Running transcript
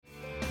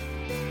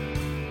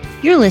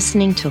You're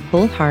listening to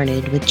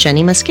Wholehearted with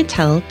Jenny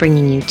Muscatel,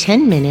 bringing you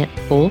 10-minute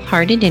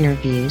wholehearted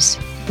interviews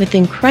with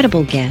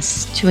incredible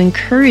guests to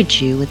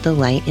encourage you with the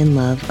light and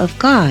love of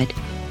God.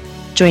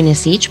 Join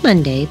us each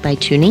Monday by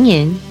tuning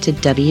in to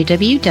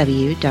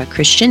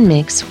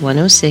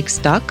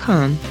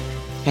www.christianmix106.com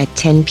at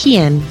 10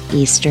 p.m.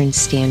 Eastern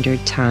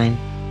Standard Time.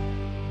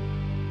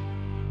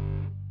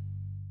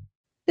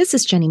 This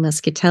is Jenny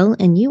Muscatel,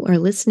 and you are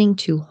listening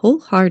to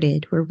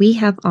Wholehearted, where we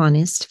have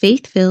honest,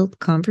 faith-filled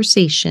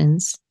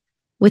conversations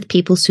with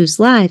people whose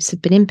lives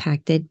have been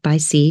impacted by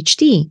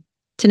CHD.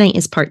 Tonight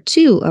is part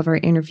 2 of our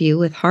interview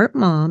with Heart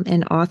Mom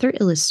and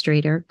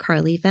author-illustrator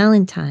Carli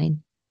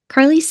Valentine.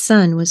 Carli's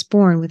son was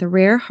born with a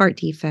rare heart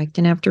defect,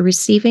 and after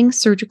receiving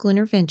surgical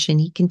intervention,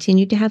 he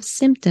continued to have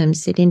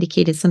symptoms that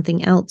indicated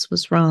something else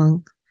was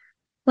wrong.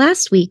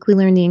 Last week, we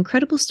learned the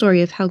incredible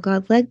story of how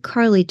God led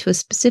Carli to a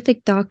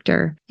specific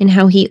doctor and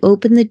how he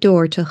opened the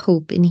door to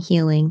hope and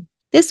healing.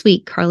 This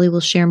week, Carli will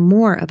share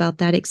more about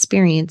that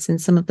experience and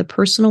some of the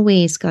personal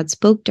ways God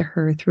spoke to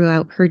her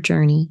throughout her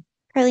journey.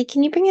 Carli,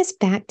 can you bring us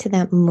back to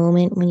that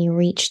moment when you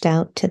reached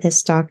out to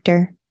this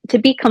doctor? To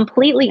be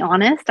completely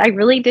honest, I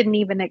really didn't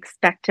even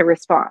expect a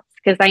response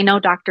because I know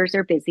doctors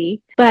are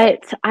busy,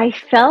 but I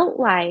felt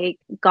like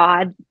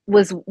God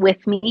was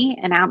with me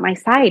and at my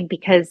side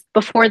because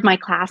before my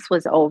class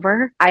was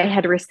over, I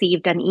had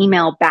received an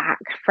email back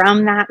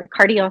from that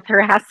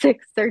cardiothoracic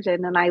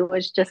surgeon, and I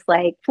was just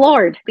like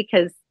floored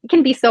because it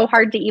can be so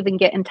hard to even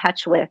get in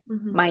touch with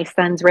my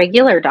son's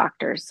regular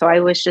doctors. So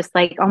I was just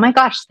like, oh my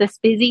gosh, this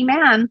busy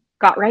man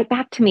got right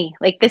back to me.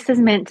 Like, this is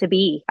meant to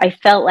be. I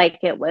felt like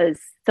it was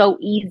so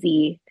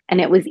easy, and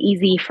it was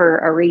easy for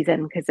a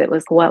reason because it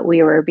was what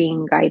we were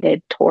being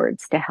guided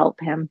towards to help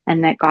him,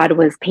 and that God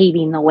was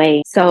paving the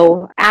way.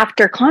 So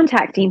after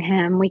contacting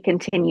him, we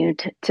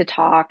continued to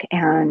talk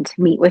and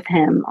meet with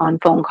him on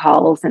phone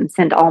calls and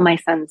send all my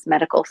son's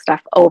medical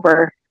stuff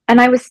over. And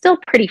I was still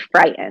pretty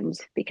frightened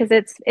because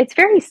it's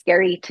very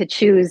scary to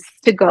choose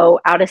to go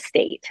out of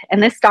state.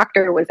 And this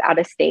doctor was out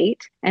of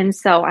state. And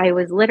so I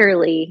was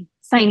literally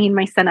signing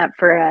my son up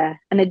for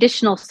an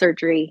additional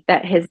surgery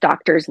that his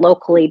doctors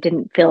locally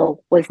didn't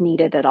feel was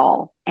needed at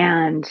all.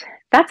 And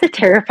that's a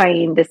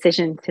terrifying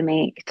decision to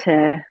make,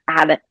 to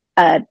add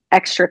an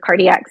extra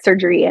cardiac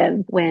surgery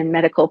in when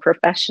medical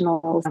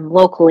professionals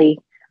locally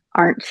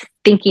aren't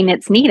thinking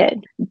it's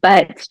needed.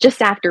 But just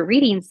after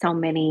reading so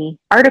many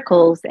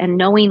articles and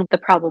knowing the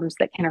problems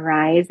that can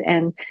arise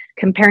and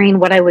comparing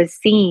what I was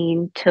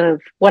seeing to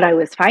what I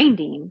was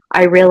finding,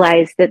 I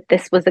realized that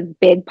this was a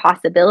big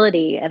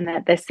possibility and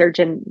that this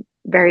surgeon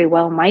very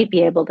well might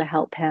be able to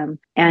help him,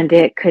 and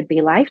it could be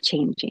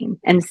life-changing.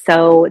 And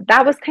so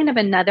that was kind of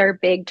another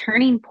big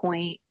turning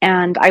point,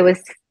 and I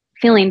was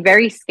feeling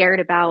very scared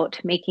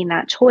about making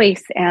that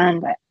choice.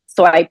 And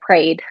so I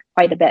prayed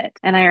quite a bit.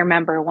 And I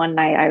remember one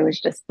night I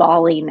was just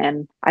bawling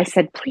and I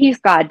said, please,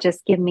 God,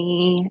 just give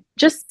me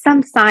just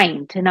some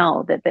sign to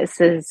know that this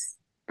is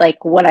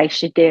like what I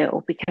should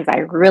do, because I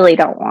really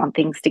don't want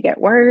things to get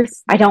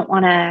worse. I don't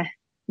want to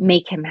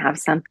make him have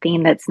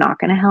something that's not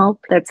going to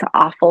help, that's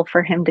awful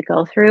for him to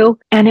go through.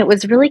 And it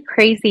was really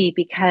crazy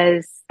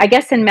because I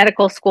guess in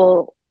medical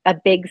school, a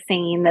big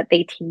saying that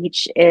they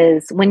teach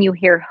is when you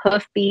hear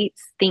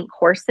hoofbeats, think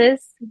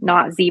horses,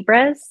 not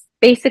zebras.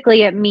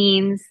 Basically, it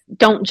means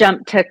don't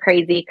jump to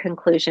crazy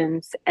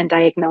conclusions and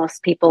diagnose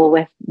people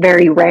with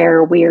very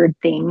rare, weird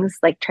things.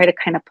 Like, try to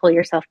kind of pull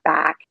yourself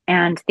back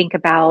and think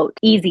about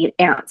easy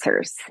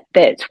answers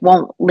that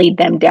won't lead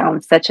them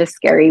down such a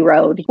scary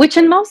road, which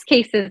in most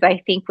cases,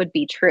 I think would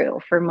be true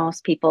for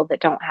most people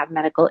that don't have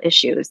medical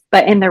issues.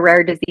 But in the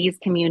rare disease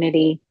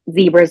community,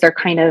 zebras are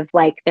kind of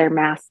like their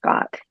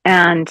mascot.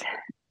 And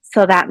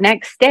so that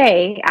next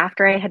day,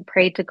 after I had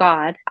prayed to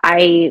God,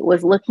 I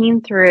was looking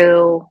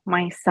through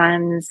my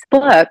son's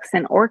books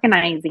and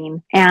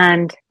organizing,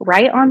 and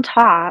right on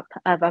top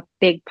of a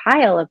big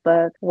pile of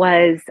books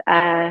was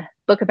a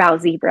book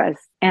about zebras.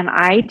 And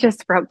I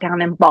just broke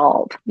down and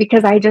bawled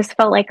because I just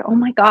felt like, oh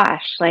my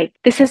gosh, like,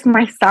 this is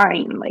my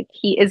sign. Like,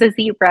 he is a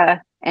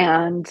zebra.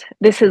 And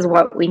this is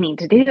what we need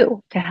to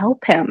do to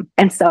help him.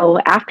 And so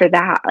after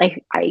that, I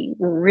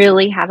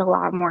really had a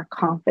lot more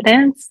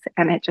confidence,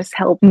 and it just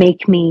helped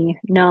make me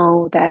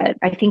know that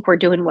I think we're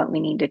doing what we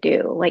need to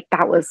do. Like,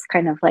 that was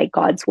kind of like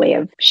God's way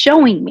of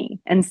showing me.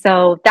 And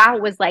so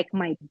that was like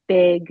my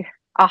big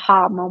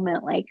aha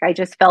moment. Like, I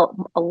just felt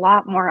a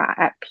lot more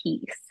at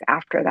peace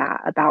after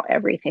that about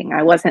everything.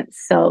 I wasn't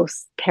so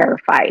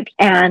terrified.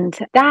 And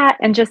that,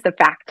 and just the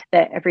fact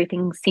that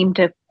everything seemed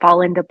to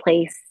fall into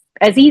place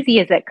as easy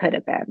as it could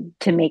have been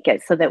to make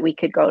it so that we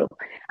could go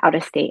out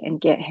of state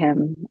and get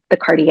him the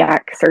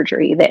cardiac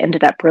surgery that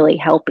ended up really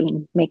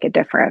helping make a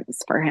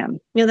difference for him.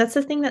 You know, that's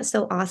the thing that's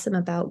so awesome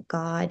about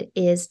God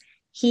is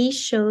he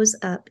shows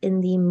up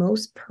in the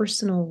most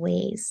personal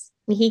ways.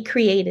 He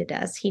created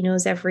us. He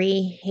knows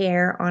every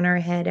hair on our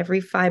head,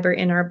 every fiber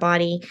in our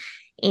body.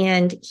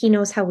 And he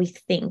knows how we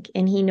think,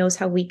 and he knows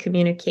how we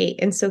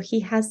communicate. And so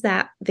he has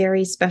that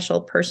very special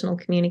personal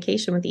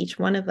communication with each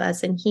one of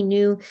us. And he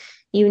knew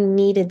you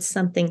needed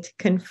something to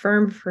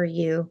confirm for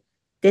you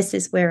this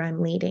is where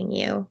I'm leading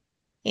you.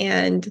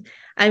 And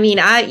I mean,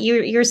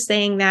 you're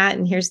saying that,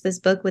 and here's this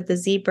book with the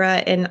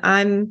zebra, and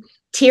I'm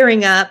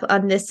tearing up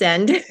on this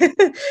end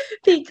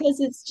because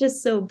it's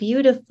just so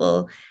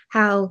beautiful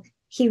how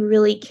he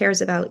really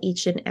cares about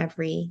each and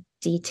every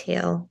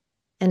detail,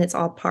 and it's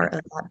all part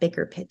of that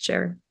bigger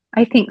picture.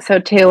 I think so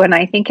too. And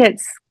I think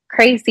it's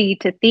crazy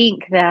to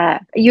think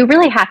that you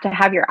really have to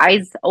have your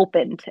eyes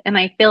opened. And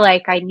I feel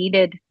like I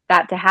needed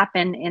that to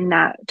happen in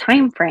that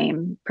time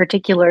frame,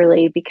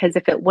 particularly because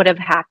if it would have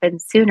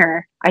happened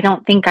sooner, I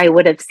don't think I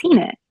would have seen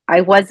it.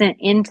 I wasn't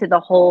into the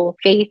whole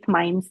faith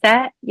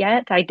mindset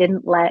yet. I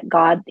didn't let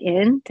God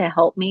in to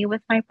help me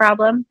with my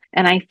problem.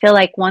 And I feel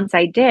like once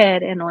I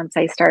did, and once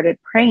I started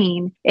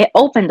praying, it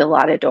opened a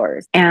lot of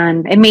doors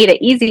and it made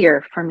it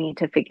easier for me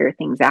to figure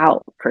things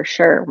out for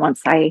sure.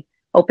 Once I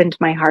opened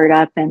my heart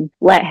up and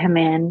let him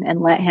in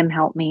and let him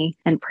help me,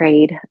 and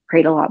prayed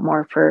a lot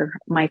more for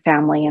my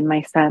family and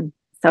my son.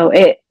 So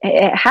it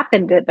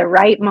happened at the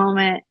right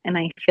moment, and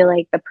I feel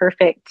like the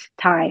perfect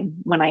time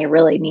when I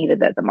really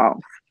needed it the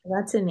most.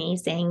 That's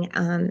amazing.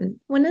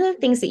 One of the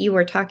things that you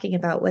were talking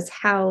about was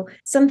how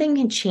something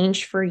can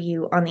change for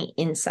you on the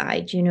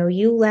inside. You know,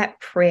 you let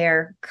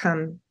prayer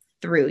come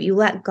through, you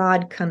let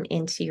God come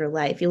into your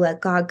life, you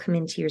let God come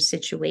into your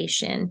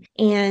situation.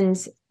 And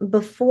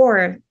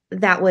before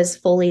that was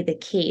fully the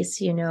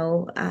case, you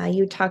know,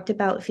 you talked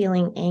about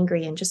feeling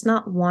angry and just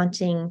not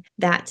wanting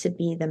that to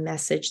be the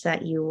message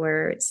that you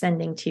were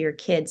sending to your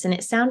kids. And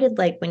it sounded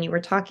like when you were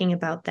talking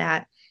about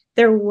that,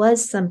 there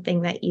was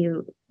something that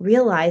you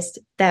realized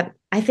that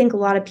I think a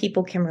lot of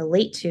people can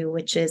relate to,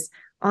 which is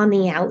on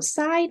the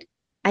outside,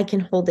 I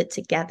can hold it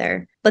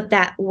together, but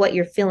that what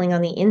you're feeling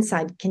on the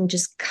inside can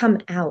just come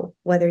out,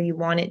 whether you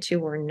want it to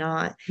or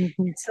not.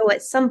 Mm-hmm. So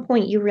at some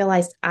point you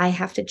realized I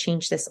have to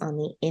change this on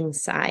the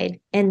inside,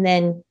 and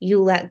then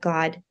you let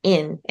God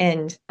in.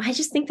 And I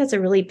just think that's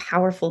a really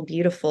powerful,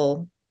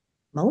 beautiful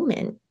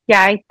moment.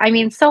 Yeah, I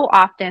mean, so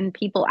often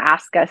people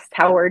ask us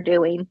how we're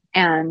doing,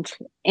 and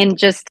in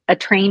just a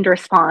trained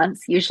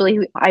response, usually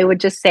I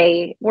would just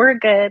say, we're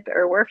good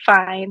or we're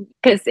fine.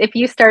 Because if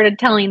you started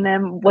telling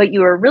them what you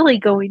were really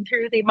going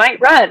through, they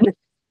might run.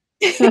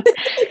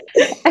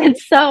 And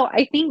so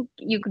I think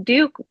you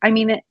do, I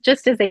mean,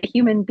 just as a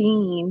human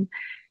being,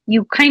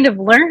 you kind of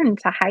learn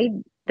to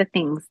hide the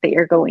things that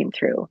you're going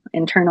through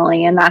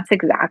internally. And that's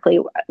exactly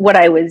what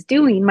I was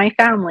doing. My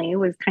family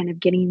was kind of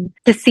getting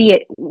to see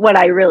it, what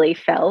I really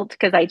felt,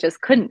 because I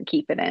just couldn't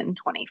keep it in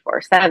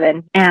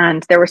 24/7.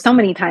 And there were so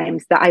many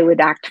times that I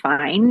would act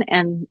fine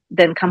and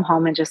then come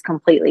home and just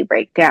completely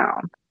break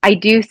down. I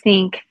do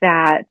think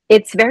that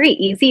it's very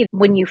easy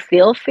when you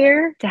feel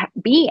fear to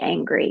be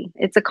angry.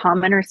 It's a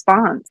common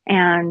response.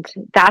 And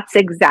that's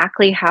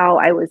exactly how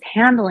I was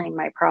handling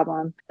my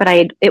problem.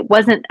 But it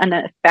wasn't an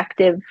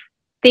effective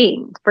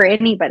thing for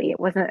anybody. It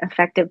wasn't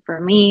effective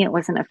for me. It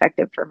wasn't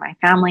effective for my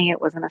family.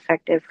 It wasn't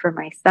effective for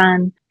my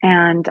son.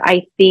 And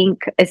I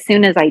think as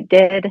soon as I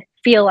did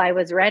feel I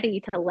was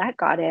ready to let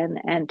God in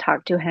and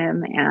talk to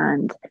him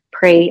and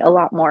pray a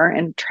lot more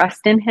and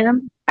trust in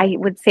him, I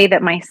would say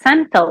that my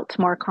son felt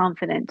more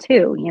confident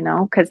too, you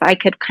know, because I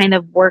could kind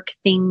of work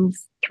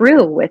things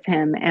through with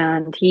him.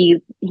 And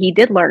he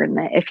did learn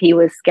that if he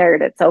was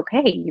scared, it's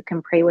okay. You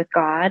can pray with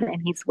God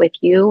and he's with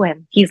you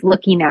and he's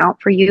looking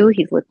out for you.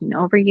 He's looking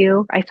over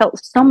you. I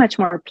felt so much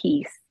more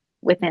peace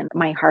within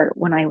my heart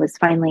when I was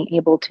finally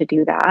able to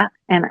do that.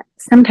 And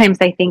sometimes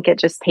I think it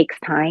just takes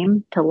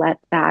time to let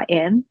that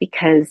in,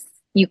 because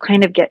you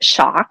kind of get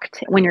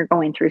shocked when you're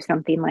going through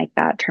something like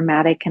that,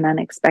 traumatic and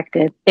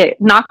unexpected. It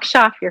knocks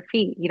you off your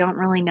feet. You don't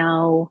really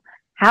know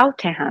how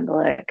to handle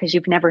it because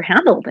you've never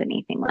handled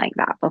anything like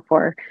that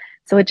before.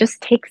 So it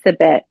just takes a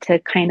bit to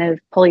kind of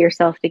pull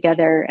yourself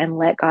together and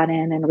let God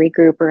in and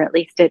regroup, or at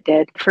least it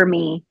did for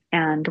me.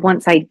 And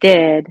once I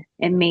did,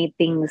 it made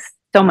things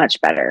so much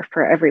better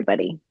for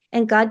everybody.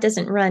 And God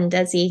doesn't run,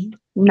 does he?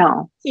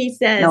 No. He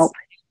says, nope.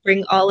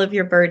 Bring all of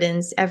your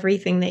burdens,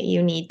 everything that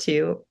you need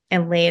to,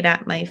 and lay it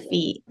at my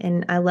feet.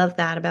 And I love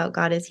that about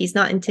God, is he's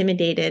not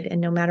intimidated.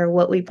 And no matter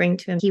what we bring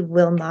to him, he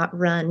will not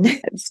run.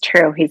 It's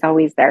true. He's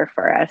always there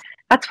for us.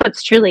 That's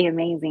what's truly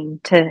amazing,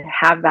 to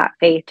have that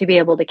faith, to be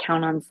able to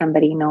count on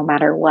somebody no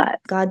matter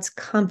what. God's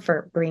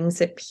comfort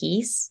brings a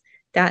peace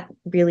that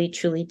really,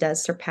 truly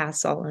does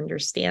surpass all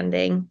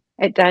understanding.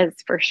 It does,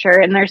 for sure.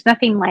 And there's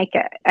nothing like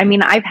it. I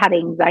mean, I've had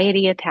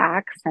anxiety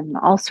attacks and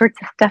all sorts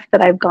of stuff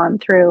that I've gone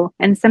through.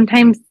 And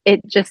sometimes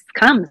it just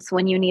comes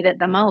when you need it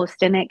the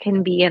most. And it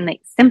can be in the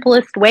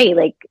simplest way,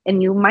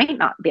 and you might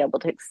not be able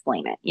to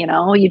explain it. You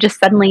know, you just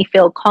suddenly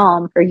feel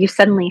calm, or you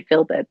suddenly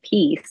feel the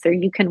peace, or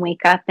you can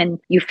wake up and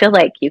you feel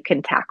like you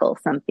can tackle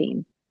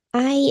something.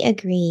 I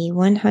agree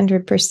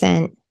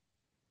 100%.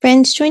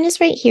 Friends, join us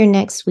right here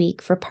next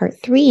week for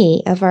part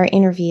 3 of our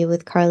interview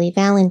with Carli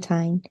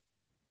Valentine.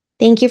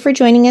 Thank you for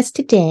joining us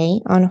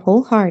today on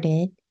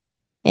Wholehearted,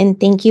 and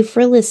thank you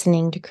for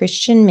listening to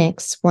Christian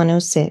Mix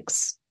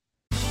 106.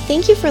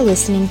 Thank you for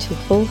listening to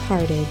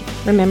Wholehearted.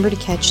 Remember to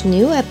catch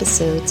new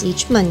episodes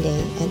each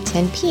Monday at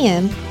 10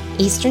 p.m.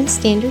 Eastern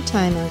Standard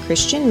Time on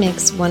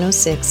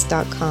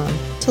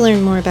ChristianMix106.com. To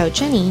learn more about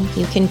Jenny,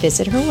 you can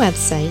visit her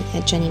website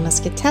at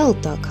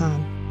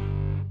jennymuscatel.com.